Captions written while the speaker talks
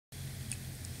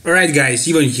Alright guys,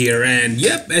 Ivan here, and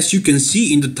yep, as you can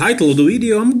see in the title of the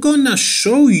video, I'm gonna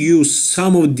show you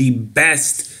some of the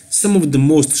best, some of the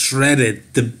most shredded,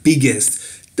 the biggest,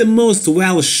 the most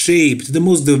well-shaped, the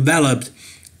most developed,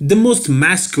 the most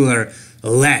muscular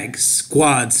legs,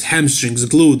 quads, hamstrings,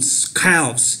 glutes,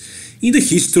 calves in the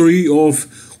history of,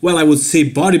 well, I would say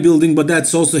bodybuilding, but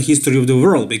that's also the history of the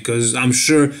world, because I'm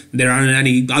sure there aren't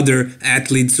any other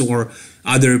athletes or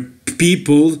other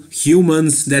people,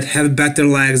 humans, that have better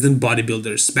legs than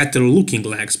bodybuilders, better looking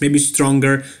legs, maybe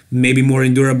stronger, maybe more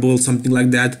endurable, something like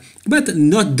that, but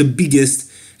not the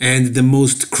biggest and the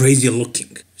most crazy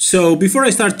looking. So before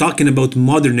I start talking about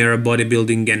modern era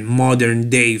bodybuilding and modern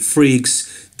day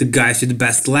freaks, the guys with the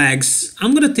best legs,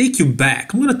 I'm gonna take you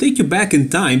back. I'm gonna take you back in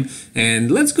time, and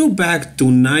let's go back to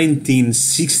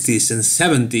 1960s and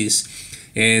 70s.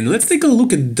 And let's take a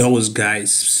look at those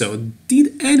guys. So,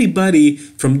 did anybody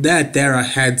from that era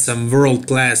had some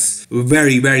world-class,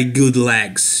 very good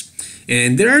legs?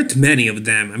 And there aren't many of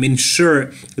them. I mean,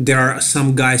 sure, there are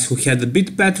some guys who had a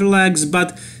bit better legs,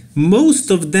 but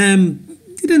most of them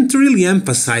didn't really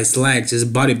emphasize legs as a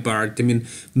body part. I mean,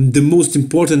 the most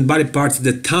important body parts at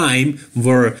the time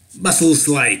were muscles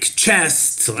like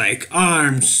chest, like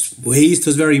arms, waist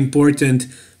was very important.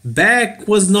 Back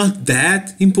was not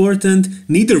that important,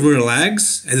 neither were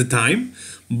legs at the time,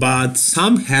 but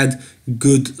some had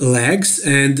good legs.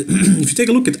 And if you take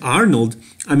a look at Arnold,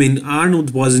 I mean,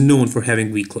 Arnold was known for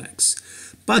having weak legs.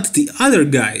 But the other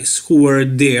guys who were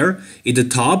there at the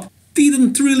top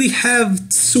didn't really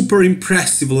have super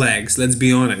impressive legs, let's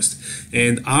be honest.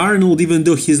 And Arnold, even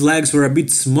though his legs were a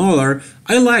bit smaller,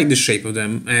 I like the shape of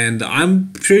them, and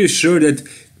I'm pretty sure that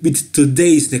with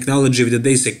today's technology, with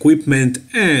today's equipment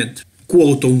and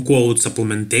quote-unquote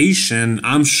supplementation,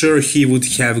 I'm sure he would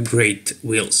have great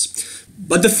wheels.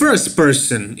 But the first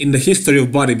person in the history of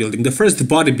bodybuilding, the first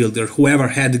bodybuilder who ever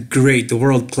had great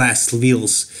world-class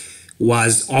wheels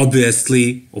was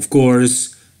obviously, of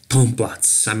course, Tom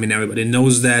Platz. I mean, everybody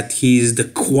knows that he's the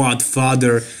quad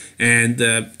father, and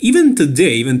even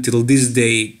today, even till this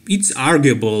day, it's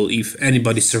arguable if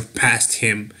anybody surpassed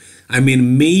him. I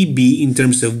mean, maybe in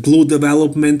terms of glute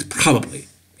development, probably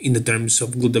in the terms of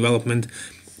glute development,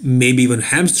 maybe even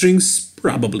hamstrings,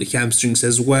 probably hamstrings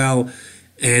as well,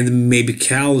 and maybe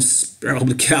calves,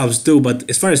 probably calves too, but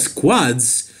as far as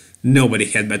quads, nobody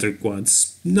had better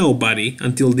quads. Nobody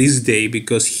until this day,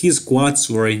 because his quads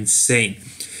were insane.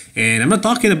 And I'm not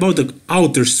talking about the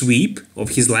outer sweep of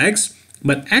his legs,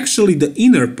 but actually the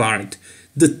inner part,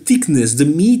 the thickness, the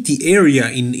meaty area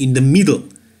in the middle.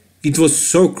 It was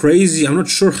so crazy. I'm not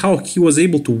sure how he was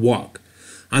able to walk.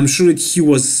 I'm sure that he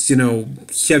was,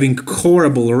 having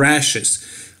horrible rashes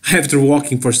after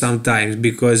walking for some time,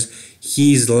 because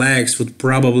his legs would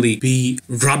probably be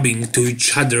rubbing to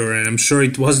each other, and I'm sure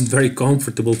it wasn't very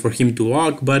comfortable for him to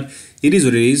walk, but it is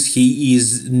what it is. He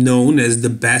is known as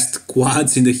the best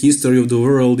quads in the history of the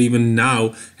world even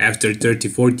now after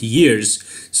 30-40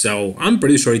 years, so I'm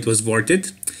pretty sure it was worth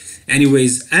it.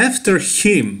 Anyways, after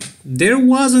him, there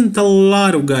wasn't a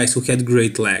lot of guys who had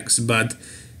great legs, but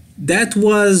that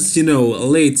was,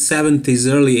 late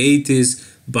 70s, early 80s.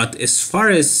 But as far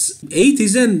as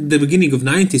 80s and the beginning of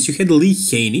 90s, you had Lee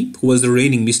Haney, who was the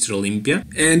reigning Mr. Olympia.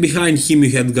 And behind him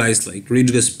you had guys like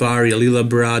Rich Gaspari, Lila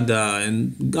Brada,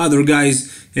 and other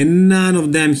guys, and none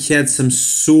of them had some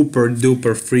super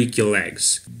duper freaky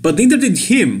legs. But neither did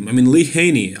him, I mean Lee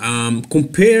Haney,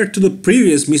 compared to the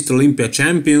previous Mr. Olympia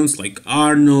champions like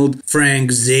Arnold,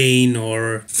 Frank Zane,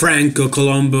 or Franco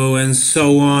Colombo, and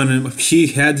so on, and he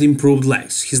had improved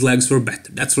legs. His legs were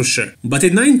better, that's for sure. But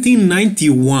in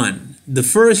 1991, the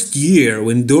first year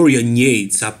when Dorian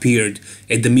Yates appeared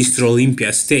at the Mr.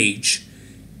 Olympia stage,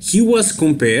 he was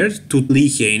compared to Lee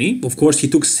Haney. Of course, he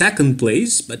took second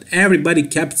place, but everybody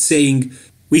kept saying,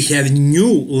 we have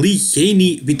new Lee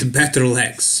Haney with better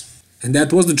legs. And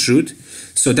that was the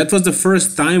truth. So that was the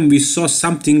first time we saw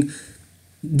something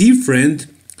different,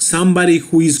 somebody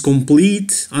who is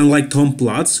complete, unlike Tom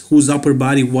Platz, whose upper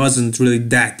body wasn't really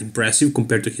that impressive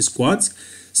compared to his quads.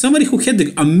 Somebody who had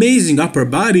the amazing upper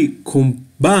body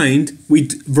combined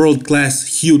with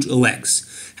world-class huge legs.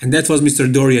 And that was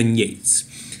Mr. Dorian Yates.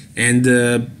 And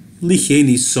Lee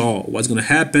Haney saw what's gonna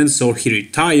happen, so he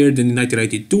retired, and in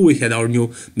 1992 we had our new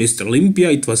Mr.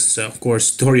 Olympia. It was, of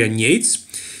course, Dorian Yates.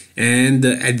 And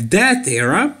at that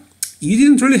era, you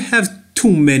didn't really have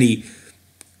too many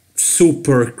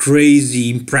super crazy,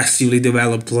 impressively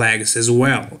developed legs as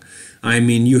well. I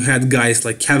mean, you had guys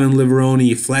like Kevin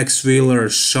Levrone, Flex Wheeler,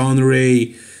 Sean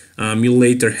Ray, you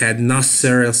later had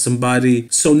Nasser or somebody.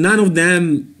 So none of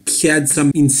them had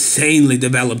some insanely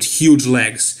developed huge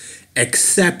legs,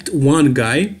 except one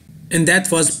guy and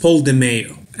that was Paul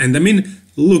DeMeo. And I mean,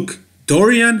 look,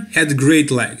 Dorian had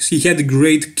great legs, he had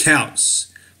great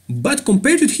calves, but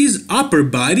compared to his upper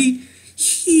body,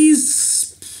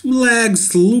 his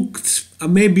legs looked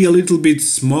maybe a little bit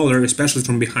smaller, especially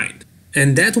from behind.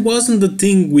 And that wasn't the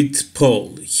thing with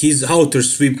Paul. His outer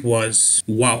sweep was,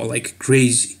 wow, like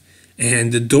crazy.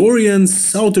 And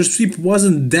Dorian's outer sweep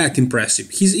wasn't that impressive.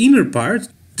 His inner part,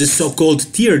 the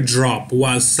so-called teardrop,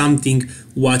 was something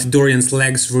what Dorian's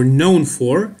legs were known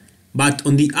for. But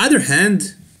on the other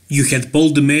hand, you had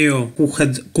Paul DeMeo, who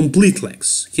had complete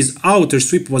legs. His outer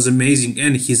sweep was amazing,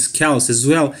 and his calves as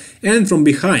well, and from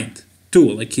behind too,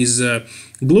 like his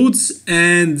glutes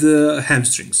and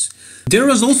hamstrings. There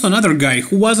was also another guy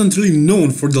who wasn't really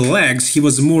known for the legs, he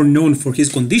was more known for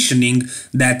his conditioning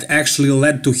that actually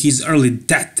led to his early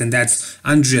death, and that's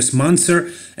Andreas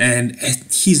Manzer. And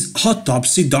at his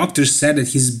autopsy, doctors said that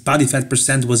his body fat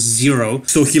percent was 0,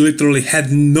 so he literally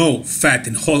had no fat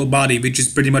in whole body, which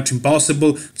is pretty much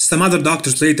impossible. Some other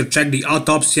doctors later checked the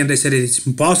autopsy and they said it's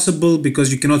impossible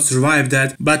because you cannot survive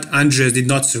that, but Andreas did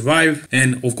not survive,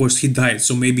 and of course he died,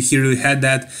 so maybe he really had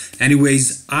that.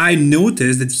 Anyways, I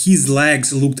noticed that his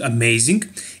legs looked amazing,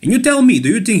 and you tell me, do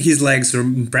you think his legs are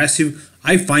impressive?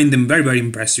 I find them very, very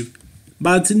impressive.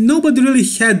 But nobody really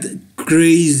had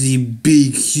crazy,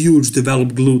 big, huge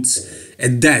developed glutes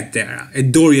at that era,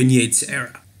 at Dorian Yates'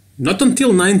 era. Not until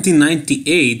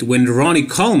 1998, when Ronnie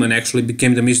Coleman actually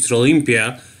became the Mr.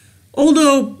 Olympia,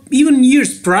 although even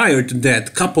years prior to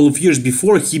that, couple of years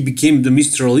before he became the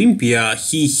Mr. Olympia,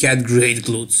 he had great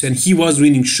glutes and he was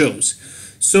winning shows.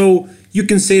 So you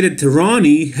can say that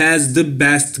Ronnie has the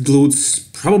best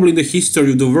glutes probably in the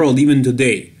history of the world even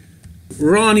today.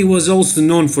 Ronnie was also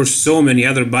known for so many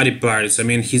other body parts. I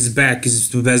mean, his back is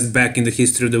the best back in the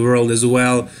history of the world as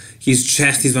well. His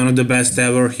chest is one of the best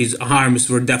ever. His arms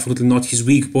were definitely not his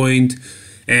weak point.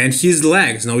 And his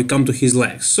legs, now we come to his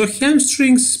legs. So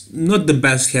hamstrings, not the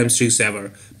best hamstrings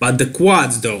ever. But the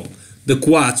quads though, the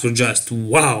quads were just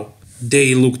wow.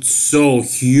 They looked so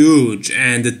huge,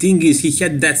 and the thing is, he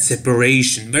had that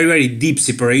separation, very, very deep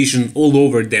separation all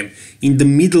over them, in the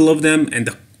middle of them, and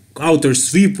the outer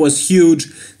sweep was huge,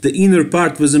 the inner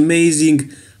part was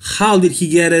amazing. How did he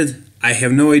get it? I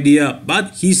have no idea,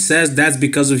 but he says that's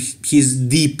because of his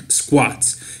deep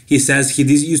squats. He says he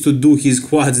used to do his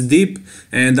quads deep,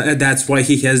 and that's why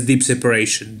he has deep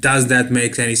separation. Does that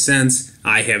make any sense?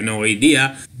 I have no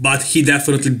idea, but he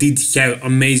definitely did have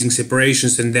amazing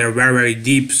separations, and they're very, very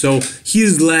deep. So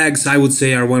his legs, I would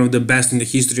say, are one of the best in the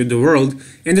history of the world.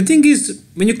 And the thing is,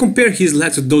 when you compare his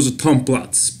legs with those of Tom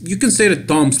Platz, you can say that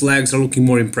Tom's legs are looking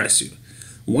more impressive.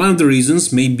 One of the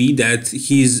reasons may be that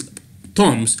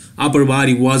Tom's upper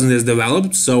body wasn't as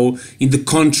developed, so in the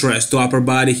contrast to upper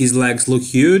body, his legs look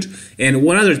huge. And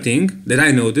one other thing that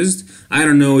I noticed, I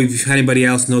don't know if anybody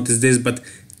else noticed this, but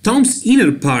Tom's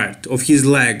inner part of his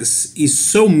legs is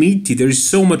so meaty, there is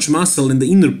so much muscle in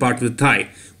the inner part of the thigh,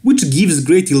 which gives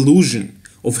great illusion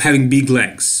of having big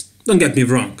legs. Don't get me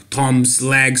wrong, Tom's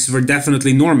legs were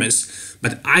definitely enormous,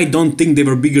 but I don't think they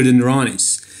were bigger than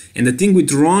Ronnie's. And the thing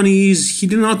with Ronnie is he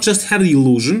did not just have the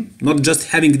illusion, not just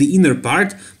having the inner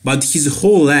part, but his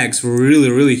whole legs were really,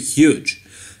 really huge.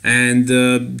 And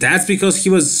that's because he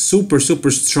was super, super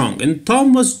strong. And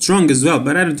Tom was strong as well,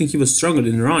 but I don't think he was stronger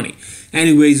than Ronnie.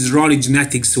 Anyways, Ronnie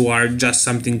genetics were just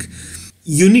something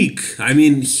unique. I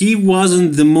mean, he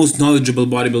wasn't the most knowledgeable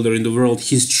bodybuilder in the world.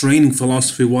 His training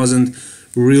philosophy wasn't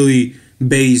really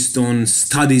based on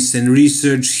studies and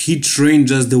research. He trained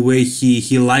just the way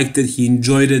he liked it, he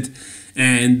enjoyed it,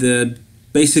 and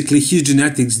basically his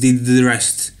genetics did the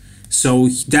rest. So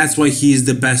that's why he is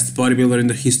the best bodybuilder in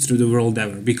the history of the world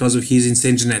ever, because of his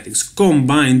insane genetics,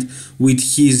 combined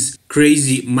with his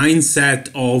crazy mindset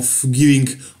of giving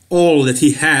all that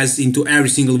he has into every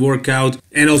single workout,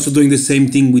 and also doing the same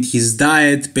thing with his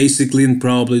diet, basically, and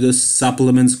probably the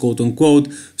supplements, quote unquote.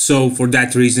 So for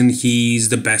that reason, he is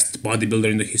the best bodybuilder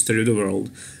in the history of the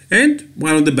world, and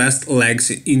one of the best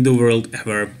legs in the world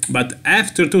ever. But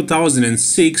after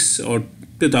 2006 or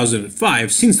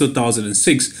 2005, since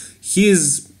 2006,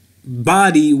 his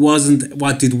body wasn't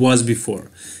what it was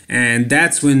before. And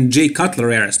that's when Jay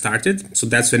Cutler era started. So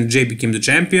that's when Jay became the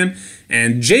champion.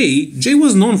 And Jay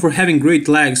was known for having great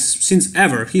legs since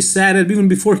ever. He said that even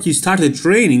before he started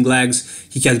training legs,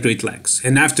 he had great legs.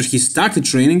 And after he started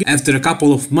training, after a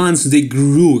couple of months, they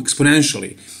grew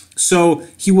exponentially. So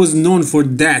he was known for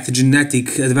that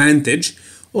genetic advantage.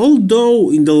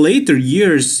 Although in the later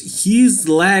years, his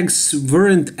legs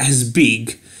weren't as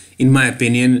big, in my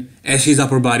opinion, as his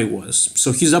upper body was.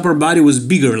 So his upper body was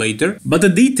bigger later, but the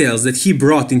details that he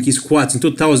brought in his quads in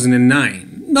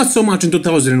 2009, not so much in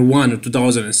 2001 or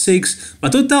 2006,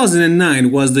 but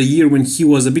 2009 was the year when he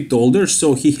was a bit older,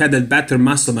 so he had a better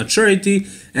muscle maturity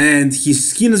and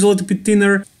his skin is a little bit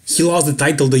thinner. He lost the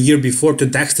title the year before to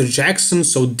Dexter Jackson,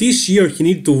 so this year he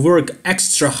needed to work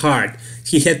extra hard.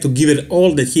 He had to give it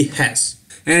all that he has.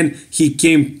 And he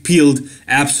came peeled,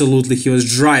 absolutely, he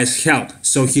was dry as hell.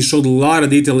 So he showed a lot of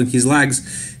detail in his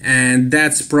legs, and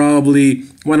that's probably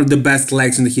one of the best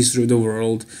legs in the history of the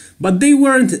world. But they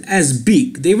weren't as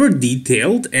big, they were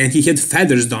detailed, and he had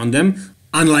feathers on them.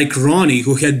 Unlike Ronnie,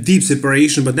 who had deep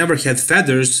separation but never had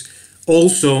feathers.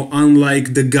 Also,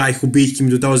 unlike the guy who beat him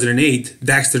in 2008,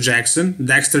 Dexter Jackson.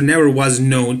 Dexter never was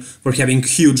known for having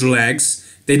huge legs.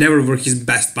 They never were his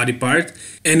best body part.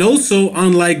 And also,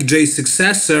 unlike Jay's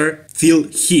successor, Phil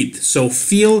Heath. So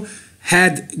Phil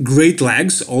had great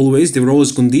legs, always. They were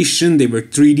always conditioned, they were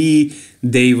 3D,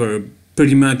 they were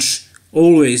pretty much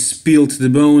always peeled to the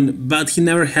bone, but he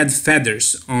never had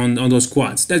feathers on those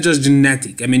quads. That's just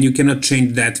genetic. I mean, you cannot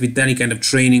change that with any kind of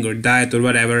training or diet or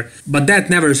whatever. But that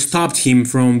never stopped him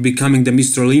from becoming the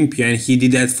Mr. Olympia, and he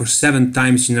did that for 7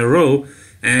 times in a row.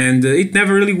 And it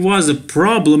never really was a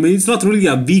problem. It's not really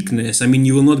a weakness. I mean,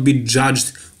 you will not be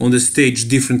judged on the stage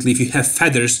differently if you have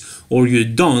feathers or you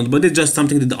don't, but it's just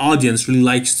something that the audience really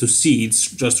likes to see. It's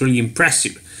just really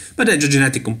impressive. But that's a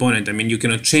genetic component, I mean, you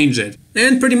cannot change it.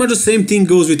 And pretty much the same thing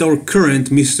goes with our current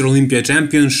Mr. Olympia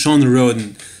champion, Shawn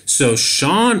Rhoden. So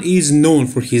Shawn is known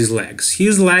for his legs.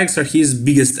 His legs are his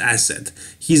biggest asset,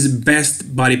 his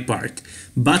best body part.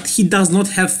 But he does not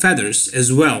have feathers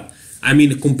as well. I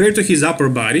mean, compared to his upper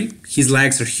body, his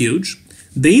legs are huge.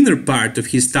 The inner part of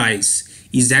his thighs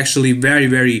is actually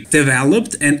very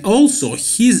developed, and also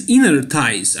his inner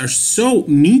thighs are so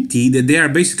meaty that they are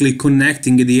basically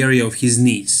connecting the area of his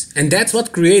knees. And that's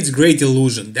what creates great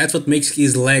illusion. That's what makes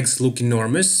his legs look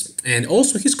enormous, and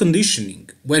also his conditioning,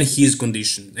 when he is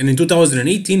conditioned. And in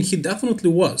 2018 he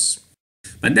definitely was.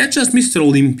 But that's just Mr.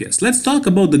 Olympias. Let's talk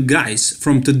about the guys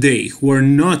from today who are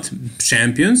not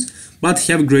champions but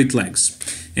have great legs.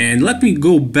 And let me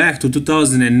go back to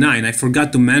 2009. I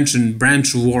forgot to mention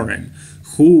Branch Warren,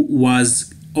 who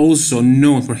was also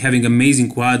known for having amazing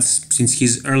quads since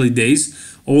his early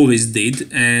days, always did,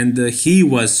 and he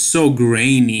was so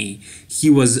grainy, he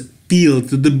was peeled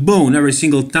to the bone every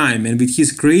single time, and with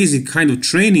his crazy kind of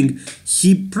training,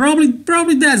 he probably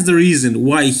that's the reason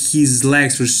why his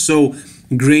legs were so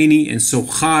grainy and so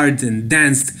hard and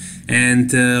danced,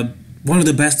 and one of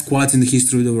the best quads in the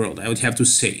history of the world, I would have to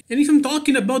say. And if I'm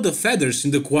talking about the feathers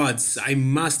in the quads, I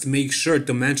must make sure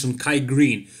to mention Kai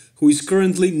Green, who is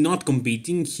currently not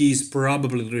competing. He is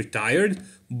probably retired,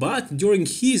 but during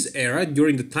his era,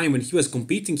 during the time when he was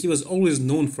competing, he was always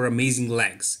known for amazing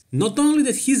legs. Not only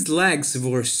that his legs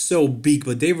were so big,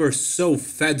 but they were so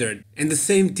feathered. And the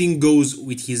same thing goes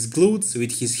with his glutes,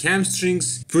 with his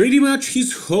hamstrings, pretty much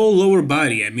his whole lower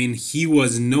body. I mean, he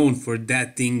was known for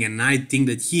that thing, and I think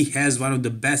that he has one of the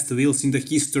best wheels in the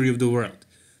history of the world.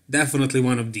 Definitely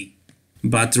one of the.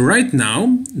 But right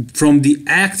now, from the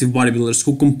active bodybuilders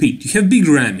who compete, you have Big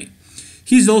Ramy.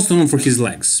 He's also known for his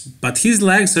legs, but his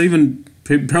legs are even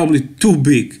probably too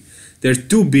big. They're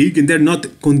too big and they're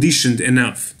not conditioned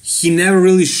enough. He never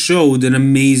really showed an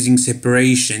amazing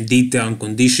separation, detail and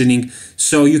conditioning,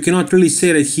 so you cannot really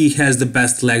say that he has the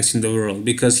best legs in the world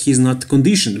because he's not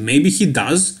conditioned. Maybe he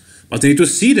does, but we need to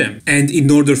see them. And in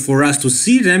order for us to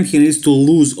see them, he needs to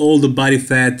lose all the body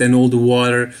fat and all the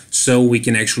water so we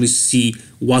can actually see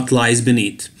what lies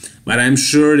beneath. But I'm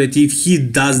sure that if he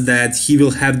does that, he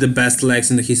will have the best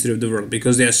legs in the history of the world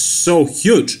because they are so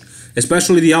huge.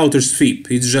 Especially the outer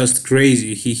sweep. It's just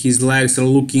crazy. His legs are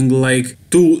looking like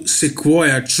 2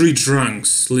 sequoia tree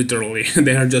trunks, literally.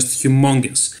 They are just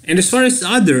humongous. And as far as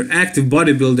other active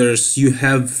bodybuilders, you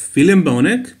have William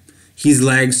Bonek. His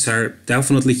legs are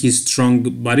definitely his strong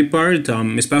body part,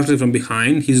 especially from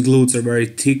behind. His glutes are very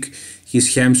thick,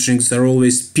 his hamstrings are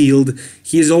always peeled,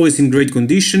 he is always in great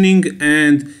conditioning,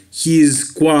 and his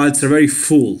quads are very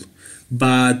full.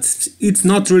 But it's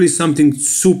not really something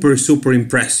super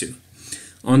impressive.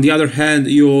 On the other hand,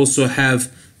 you also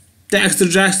have Dexter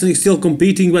Jackson is still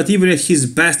competing, but even at his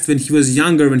best when he was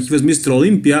younger, when he was Mr.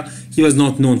 Olympia, he was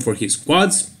not known for his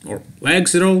quads or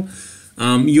legs at all.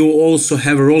 You also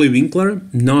have Rolly Winkler,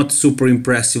 not super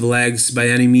impressive legs by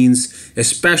any means,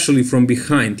 especially from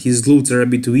behind. His glutes are a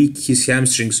bit weak, his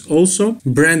hamstrings also.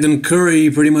 Brandon Curry,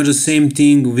 pretty much the same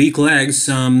thing, weak legs,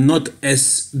 not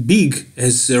as big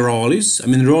as Rolly's. I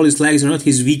mean, Rolly's legs are not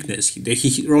his weakness.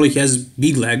 Rolly has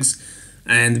big legs,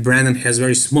 and Brandon has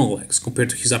very small legs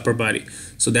compared to his upper body.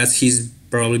 So that's his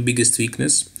probably biggest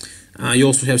weakness. You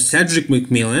also have Cedric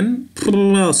McMillan.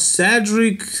 Well,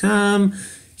 Cedric,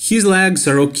 His legs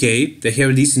are okay, they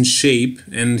have decent shape,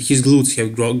 and his glutes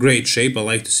have great shape, I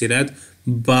like to see that,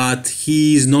 but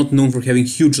he is not known for having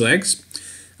huge legs.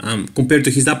 Compared to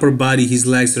his upper body, his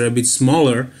legs are a bit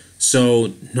smaller,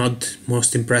 so not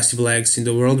most impressive legs in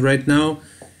the world right now.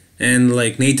 And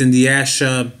like Nathan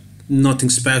Diasha,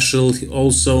 nothing special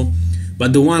also.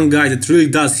 But the one guy that really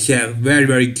does have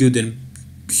very good and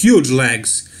huge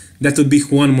legs, that would be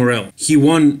Juan Morel. He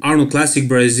won Arnold Classic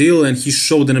Brazil and he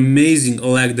showed an amazing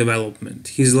leg development.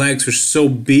 His legs were so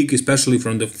big, especially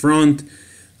from the front.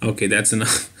 Okay, that's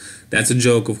enough. That's a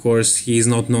joke, of course. He is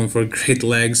not known for great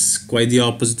legs. Quite the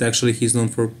opposite, actually. He's known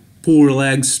for poor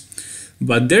legs.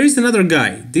 But there is another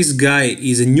guy. This guy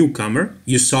is a newcomer.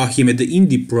 You saw him at the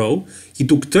Indie Pro. He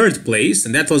took 3rd place,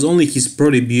 and that was only his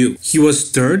pro debut. He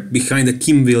was 3rd behind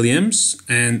Kim Williams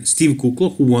and Steve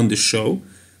Kuklo, who won the show.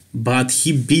 But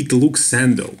he beat Luke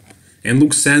Sando. And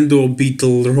Luke Sando beat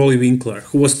Rolly Winkler,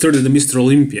 who was 3rd at the Mr.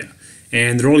 Olympia.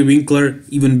 And Rolly Winkler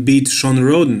even beat Sean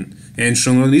Roden. And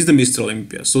Sean Roden is the Mr.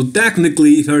 Olympia. So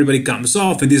technically, if everybody comes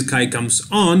off and this guy comes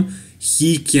on,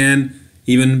 he can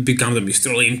even become the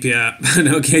Mr. Olympia.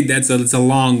 Okay, that's a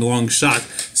long shot.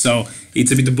 So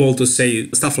it's a bit bold to say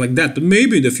stuff like that. But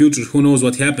maybe in the future, who knows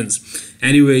what happens.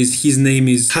 Anyways, his name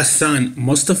is Hassan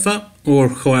Mostafa, or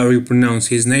however you pronounce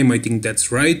his name, I think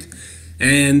that's right.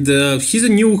 And he's a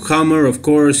newcomer, of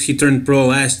course. He turned pro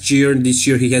last year. This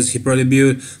year he has his pro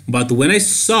debut. But when I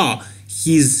saw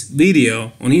his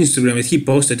video on Instagram that he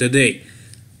posted today,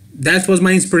 that was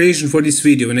my inspiration for this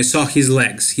video. When I saw his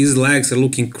legs are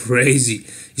looking crazy,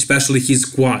 especially his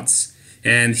quads.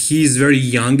 And he's very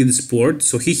young in the sport,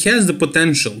 so he has the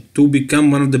potential to become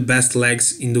one of the best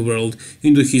legs in the world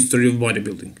in the history of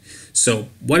bodybuilding. So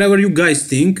whatever you guys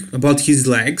think about his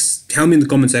legs, tell me in the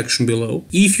comment section below.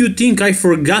 If you think I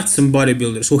forgot some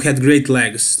bodybuilders who had great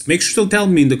legs, make sure to tell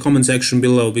me in the comment section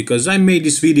below, because I made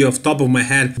this video off top of my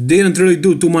head, didn't really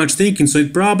do too much thinking, so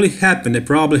it probably happened. I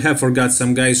probably have forgot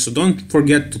some guys, so don't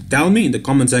forget to tell me in the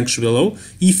comment section below.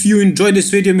 If you enjoyed this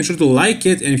video, make sure to like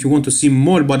it, and if you want to see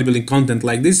more bodybuilding content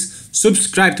like this,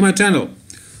 subscribe to my channel.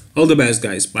 All the best,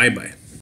 guys. Bye bye.